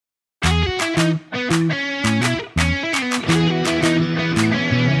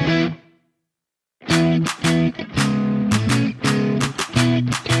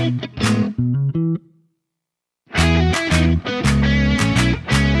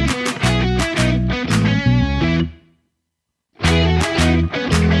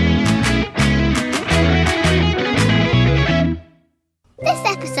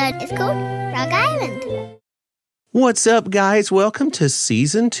What's up, guys? Welcome to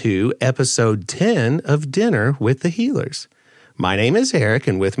Season 2, Episode 10 of Dinner with the Healers. My name is Eric,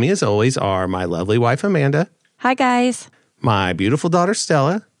 and with me, as always, are my lovely wife, Amanda. Hi, guys. My beautiful daughter,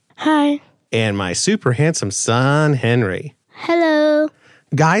 Stella. Hi. And my super handsome son, Henry. Hello.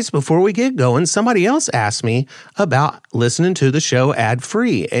 Guys, before we get going, somebody else asked me about listening to the show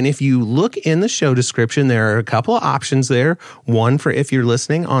ad-free. And if you look in the show description, there are a couple of options there. One for if you're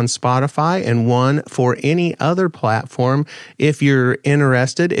listening on Spotify and one for any other platform. If you're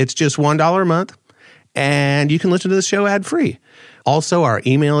interested, it's just $1 a month and you can listen to the show ad-free. Also, our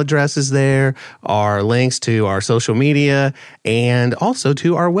email address is there, our links to our social media, and also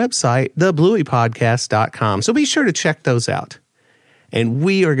to our website, theblueypodcast.com. So be sure to check those out. And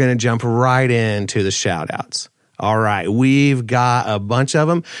we are going to jump right into the shout-outs. All right, we've got a bunch of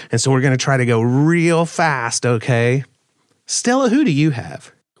them, and so we're going to try to go real fast, okay? Stella, who do you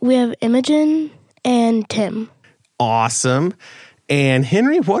have? We have Imogen and Tim. Awesome. And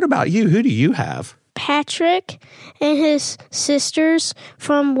Henry, what about you? Who do you have? Patrick and his sisters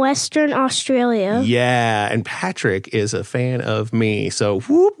from Western Australia. Yeah, and Patrick is a fan of me, so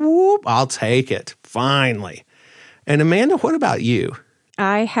whoop, whoop, I'll take it, finally. And Amanda, what about you?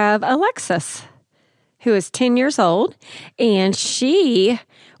 I have Alexis, who is 10 years old, and she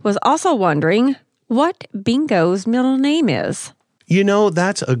was also wondering what Bingo's middle name is. You know,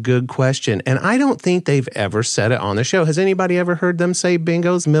 that's a good question, and I don't think they've ever said it on the show. Has anybody ever heard them say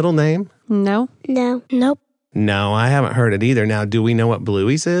Bingo's middle name? No. No. Nope. No, I haven't heard it either. Now, do we know what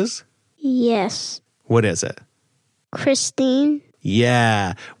Bluey's is? Yes. What is it? Christine.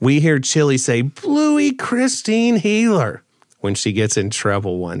 Yeah, we hear Chili say, Bluey Christine Healer, when she gets in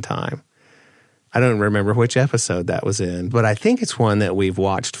trouble one time. I don't remember which episode that was in, but I think it's one that we've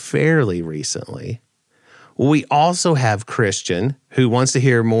watched fairly recently. We also have Christian, who wants to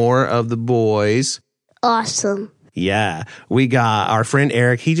hear more of the boys. Awesome. Yeah, we got our friend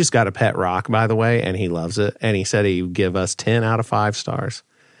Eric. He just got a pet rock, by the way, and he loves it. And he said he'd give us 10 out of 5 stars.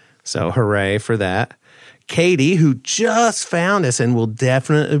 So hooray for that. Katie, who just found us and will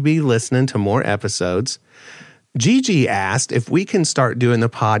definitely be listening to more episodes. Gigi asked if we can start doing the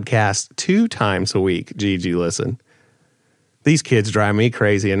podcast 2 times a week. Gigi, listen. These kids drive me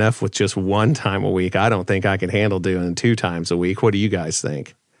crazy enough with just 1 time a week. I don't think I can handle doing 2 times a week. What do you guys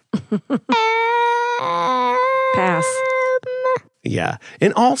think? Pass. Yeah.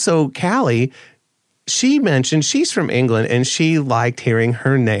 And also, Callie, she mentioned she's from England and she liked hearing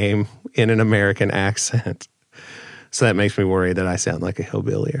her name in an American accent. So that makes me worry that I sound like a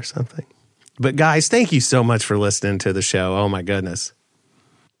hillbilly or something. But guys, thank you so much for listening to the show. Oh my goodness.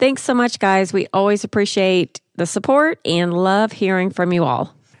 Thanks so much, guys. We always appreciate the support and love hearing from you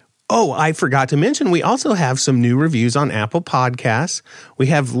all. Oh, I forgot to mention, we also have some new reviews on Apple Podcasts. We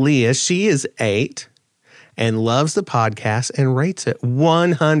have Leah. She is 8 and loves the podcast and rates it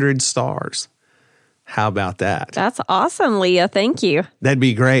 100 stars. How about that? That's awesome, Leah. Thank you. That'd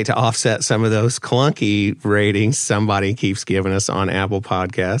be great to offset some of those clunky ratings somebody keeps giving us on Apple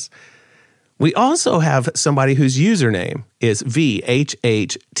Podcasts. We also have somebody whose username is JF,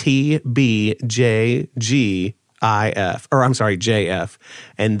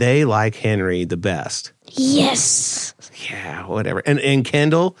 and they like Henry the best. Yes. Yeah, whatever. And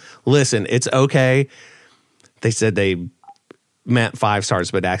Kendall, listen, it's okay. They said they meant 5 stars,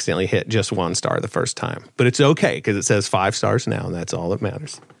 but accidentally hit just 1 star the first time. But it's okay because it says 5 stars now, and that's all that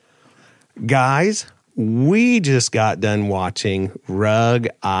matters. Guys, we just got done watching Rug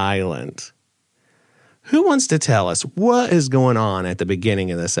Island. Who wants to tell us what is going on at the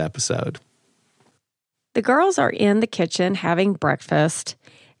beginning of this episode? The girls are in the kitchen having breakfast,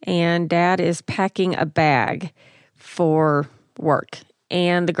 and Dad is packing a bag for work.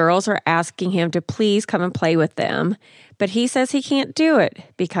 And the girls are asking him to please come and play with them. But he says he can't do it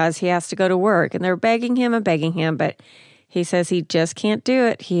because he has to go to work. And they're begging him, but he says he just can't do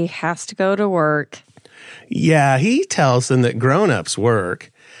it. He has to go to work. Yeah, he tells them that grown-ups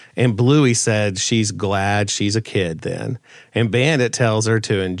work. And Bluey said she's glad she's a kid then. And Bandit tells her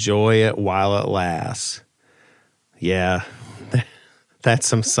to enjoy it while it lasts. Yeah, that's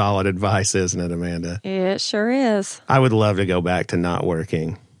some solid advice, isn't it, Amanda? It sure is. I would love to go back to not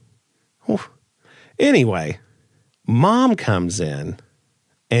working. Whew. Anyway, Mom comes in,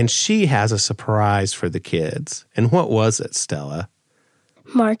 and she has a surprise for the kids. And what was it, Stella?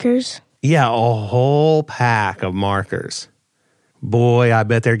 Markers. Yeah, a whole pack of markers. Boy, I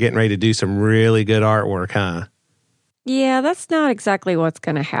bet they're getting ready to do some really good artwork, huh? Yeah, that's not exactly what's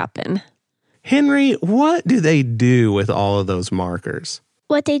going to happen. Henry, what do they do with all of those markers?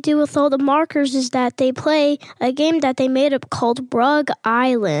 What they do with all the markers is that they play a game that they made up called Rug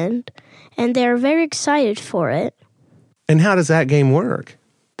Island, and they're very excited for it. And how does that game work?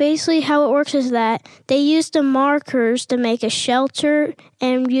 Basically, how it works is that they use the markers to make a shelter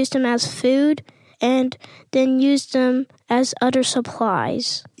and use them as food and then use them as other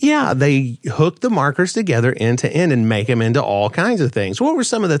supplies. Yeah, they hook the markers together end to end and make them into all kinds of things. What were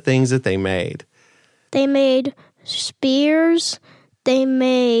some of the things that they made? They made spears, they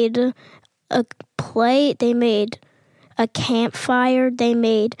made a plate, they made a campfire, they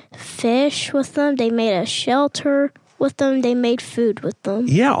made fish with them, they made a shelter with them, they made food with them.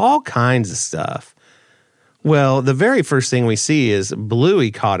 Yeah, all kinds of stuff. Well, the very first thing we see is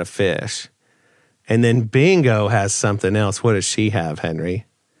Bluey caught a fish. And then Bingo has something else. What does she have, Henry?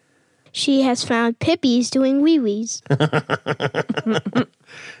 She has found Pippies doing wee-wees.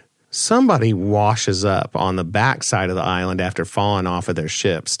 Somebody washes up on the backside of the island after falling off of their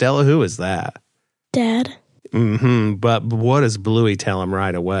ship. Stella, who is that? Dad, But what does Bluey tell him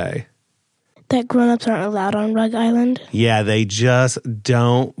right away? that grown-ups aren't allowed on Rug Island. Yeah, they just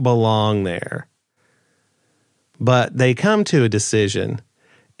don't belong there. But they come to a decision.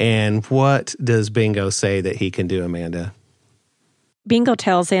 And what does Bingo say that he can do, Amanda? Bingo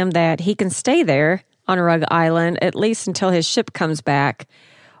tells him that he can stay there on Rug Island at least until his ship comes back.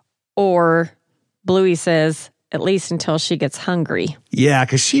 Or Bluey says, at least until she gets hungry. Yeah,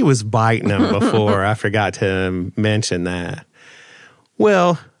 because she was biting him before. I forgot to mention that.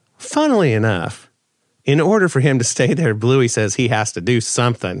 Well, funnily enough, in order for him to stay there, Bluey says he has to do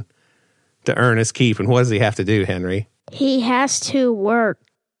something to earn his keep. And what does he have to do, Henry? He has to work.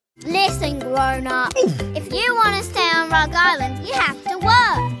 Listen, grown-up. If you want to stay on Rug Island, you have to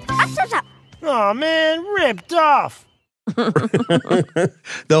work. Aw, man, ripped off. The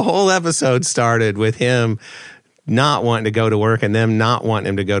whole episode started with him not wanting to go to work and them not wanting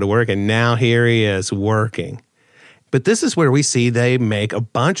him to go to work. And now here he is working. But this is where we see they make a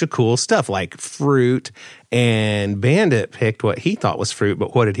bunch of cool stuff like fruit. And Bandit picked what he thought was fruit.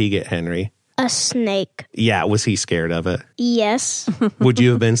 But what did he get, Henry? A snake. Yeah, was he scared of it? Yes. Would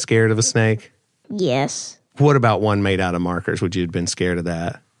you have been scared of a snake? Yes. What about one made out of markers? Would you have been scared of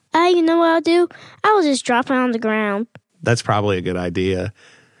that? You know what I'll do? I'll just drop it on the ground. That's probably a good idea.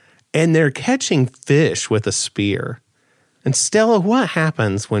 And they're catching fish with a spear. And Stella, what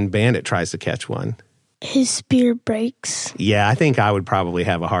happens when Bandit tries to catch one? His spear breaks. Yeah, I think I would probably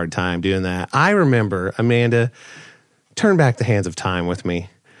have a hard time doing that. I remember, Amanda, turn back the hands of time with me.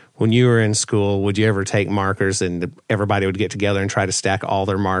 When you were in school, would you ever take markers and everybody would get together and try to stack all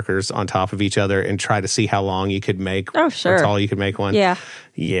their markers on top of each other and try to see how long you could make? Oh, sure. How tall you could make one? Yeah.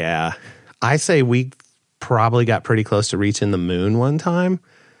 Yeah. I say we probably got pretty close to reaching the moon one time.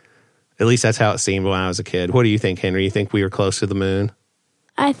 At least that's how it seemed when I was a kid. What do you think, Henry? You think we were close to the moon?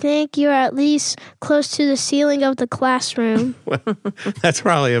 I think you're at least close to the ceiling of the classroom. Well, that's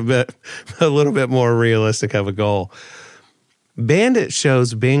probably a little bit more realistic of a goal. Bandit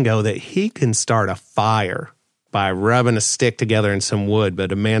shows Bingo that he can start a fire by rubbing a stick together in some wood.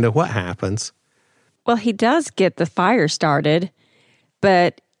 But Amanda, what happens? Well, he does get the fire started,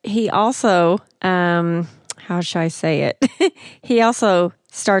 but he also, how should I say it? He also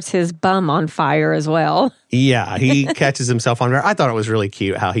starts his bum on fire as well. Yeah, he catches himself on fire. I thought it was really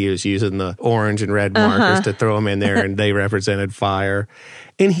cute how he was using the orange and red markers to throw them in there, and they represented fire.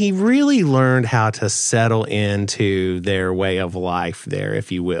 And he really learned how to settle into their way of life there,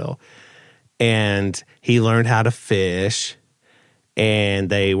 if you will. And he learned how to fish, and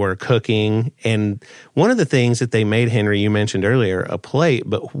they were cooking. And one of the things that they made, Henry, you mentioned earlier, a plate.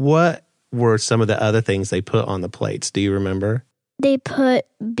 But what were some of the other things they put on the plates? Do you remember? They put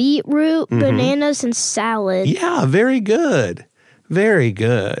beetroot, bananas, and salad. Yeah, very good. Very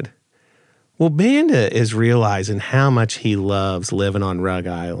good. Well, Bandit is realizing how much he loves living on Rug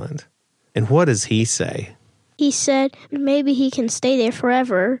Island. And what does he say? He said maybe he can stay there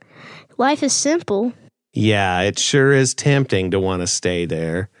forever. Life is simple. Yeah, it sure is tempting to want to stay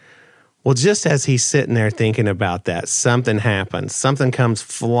there. Well, just as he's sitting there thinking about that, something happens. Something comes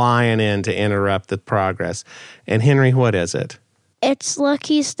flying in to interrupt the progress. And Henry, what is it? It's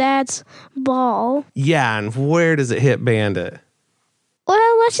Lucky's dad's ball. Yeah, and where does it hit Bandit?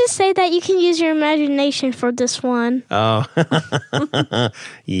 Well, let's just say that you can use your imagination for this one. Oh,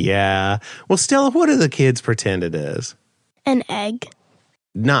 yeah. Well, Stella, what do the kids pretend it is? An egg.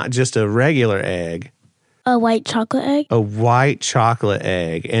 Not just a regular egg. A white chocolate egg. A white chocolate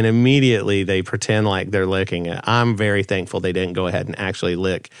egg. And immediately they pretend like they're licking it. I'm very thankful they didn't go ahead and actually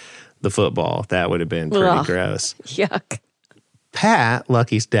lick the football. That would have been pretty Ugh. gross. Yuck. Pat,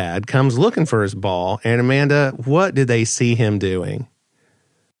 Lucky's dad, comes looking for his ball. And Amanda, what did they see him doing?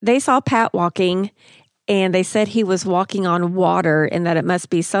 They saw Pat walking, And they said he was walking on water and that it must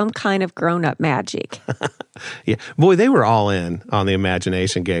be some kind of grown-up magic. Yeah. Boy, they were all in on the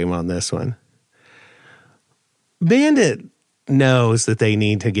imagination game on this one. Bandit knows that they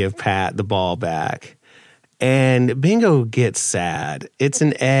need to give Pat the ball back. And Bingo gets sad. It's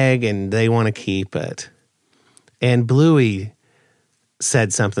an egg and they want to keep it. And Bluey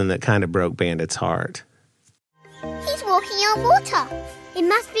said something that kind of broke Bandit's heart. He's walking on water. It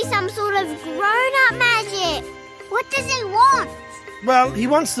must be some sort of grown-up magic. What does he want? Well, he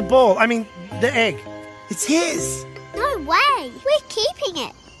wants the ball. I mean, the egg. It's his. No way. We're keeping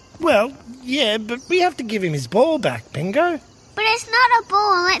it. Well, yeah, but we have to give him his ball back, Bingo. But it's not a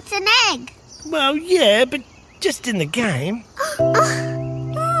ball, it's an egg. Well, yeah, but just in the game. No.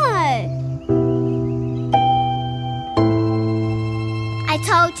 I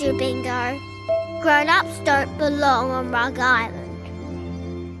told you, Bingo. Grown-ups don't belong on Rug Island.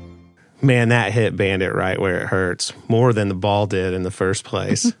 Man, that hit Bandit right where it hurts, more than the ball did in the first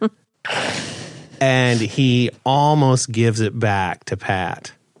place. And he almost gives it back to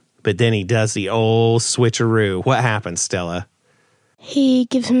Pat. But then he does the old switcheroo. What happens, Stella? He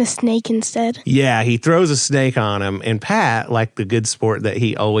gives him a snake instead. Yeah, he throws a snake on him, and Pat, like the good sport that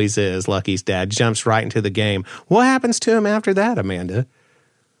he always is, Lucky's dad, jumps right into the game. What happens to him after that, Amanda?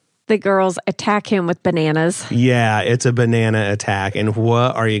 The girls attack him with bananas. Yeah, it's a banana attack, and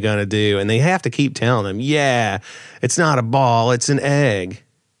what are you going to do? And they have to keep telling him, yeah, it's not a ball, it's an egg.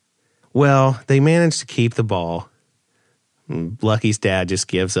 Well, they manage to keep the ball. Lucky's dad just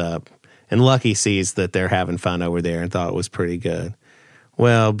gives up, and Lucky sees that they're having fun over there and thought it was pretty good.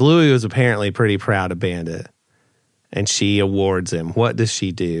 Well, Bluey was apparently pretty proud of Bandit, and she awards him. What does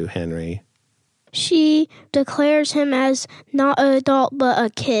she do, Henry? She declares him as not an adult but a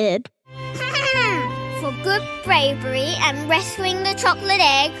kid. For good bravery and rescuing the chocolate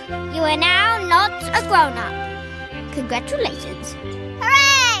egg, you are now not a grown-up. Congratulations.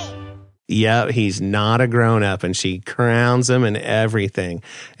 Hooray! Yep, he's not a grown-up, and she crowns him and everything.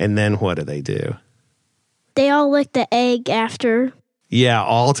 And then what do? They all lick the egg after. Yeah,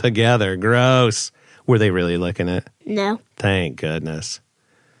 all together. Gross. Were they really licking it? No. Thank goodness.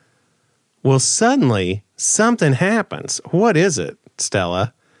 Well, suddenly, something happens. What is it,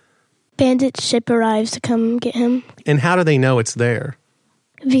 Stella? Bandit's ship arrives to come get him. And how do they know it's there?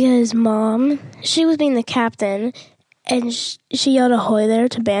 Because Mom, she was being the captain, and she yelled ahoy there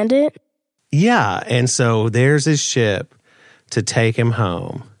to Bandit. Yeah, and so there's his ship to take him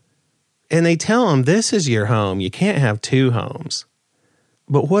home. And they tell him, this is your home. You can't have two homes.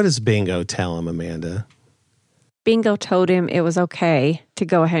 But what does Bingo tell him, Amanda? Bingo told him it was okay to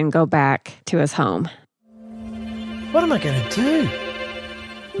go ahead and go back to his home. What am I going to do?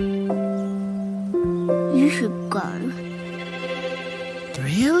 You should go.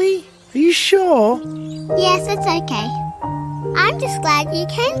 Really? Are you sure? Yes, it's okay. I'm just glad you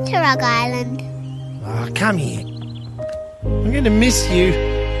came to Rug Island. Oh, come here. I'm going to miss you.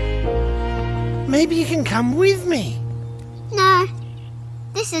 Maybe you can come with me. No,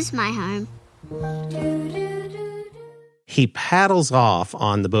 this is my home. He paddles off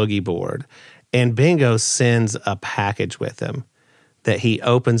on the boogie board, and Bingo sends a package with him that he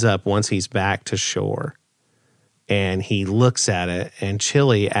opens up once he's back to shore. And he looks at it, and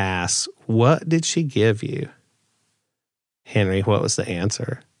Chili asks, what did she give you? Henry, what was the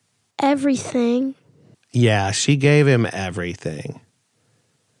answer? Everything. Yeah, she gave him everything.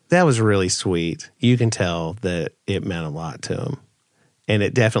 That was really sweet. You can tell that it meant a lot to him. And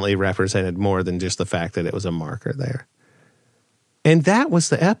it definitely represented more than just the fact that it was a marker there. And that was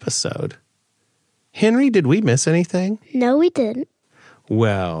the episode. Henry, did we miss anything? No, we didn't.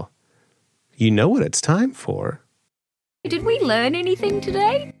 Well, you know what it's time for. Did we learn anything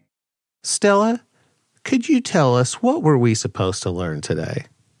today? Stella, could you tell us what were we supposed to learn today?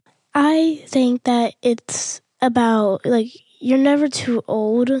 I think that it's about, you're never too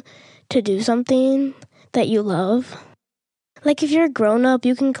old to do something that you love. If you're a grown-up,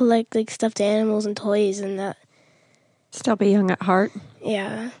 you can collect, stuffed animals and toys and that. Still be young at heart.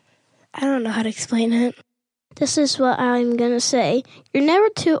 Yeah. I don't know how to explain it. This is what I'm going to say. You're never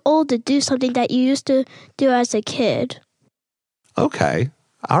too old to do something that you used to do as a kid. Okay.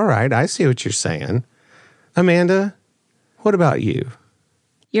 All right. I see what you're saying. Amanda, what about you?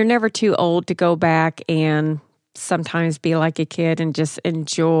 You're never too old to go back and sometimes be like a kid and just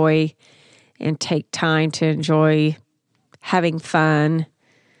enjoy and take time to enjoy having fun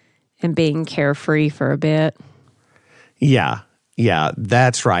and being carefree for a bit. Yeah,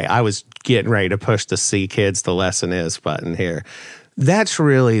 that's right. I was getting ready to push the See Kids the Lesson Is button here. That's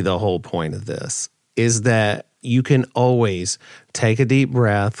really the whole point of this, is that you can always take a deep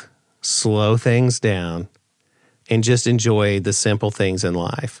breath, slow things down, and just enjoy the simple things in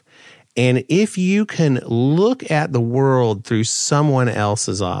life. And if you can look at the world through someone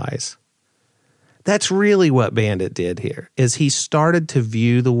else's eyes, that's really what Bandit did here, is he started to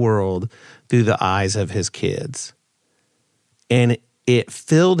view the world through the eyes of his kids. And it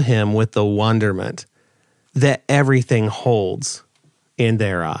filled him with the wonderment that everything holds in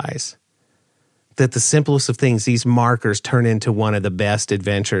their eyes. That the simplest of things, these markers, turn into one of the best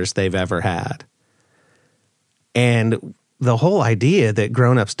adventures they've ever had. And the whole idea that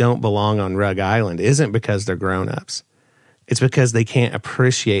grown-ups don't belong on Rug Island isn't because they're grown-ups. It's because they can't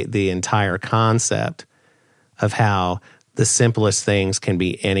appreciate the entire concept of how the simplest things can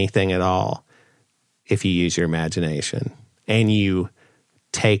be anything at all if you use your imagination and you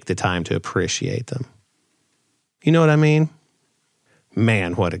take the time to appreciate them. You know what I mean?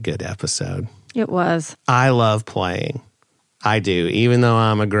 Man, what a good episode. It was. I love playing. I do. Even though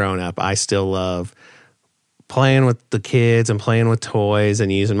I'm a grown-up, I still love playing with the kids and playing with toys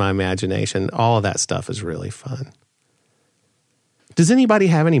and using my imagination. All of that stuff is really fun. Does anybody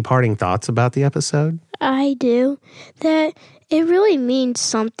have any parting thoughts about the episode? I do. That it really means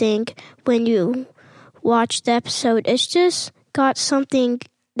something when you watch the episode. It's just got something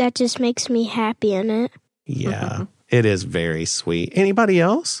that just makes me happy in it. Yeah, it is very sweet. Anybody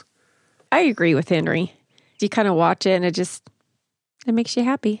else? I agree with Henry. You kind of watch it and it makes you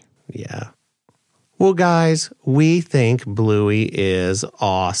happy. Yeah. Well, guys, we think Bluey is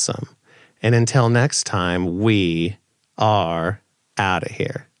awesome. And until next time, we are out of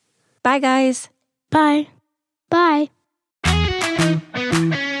here. Bye, guys. Bye. Bye.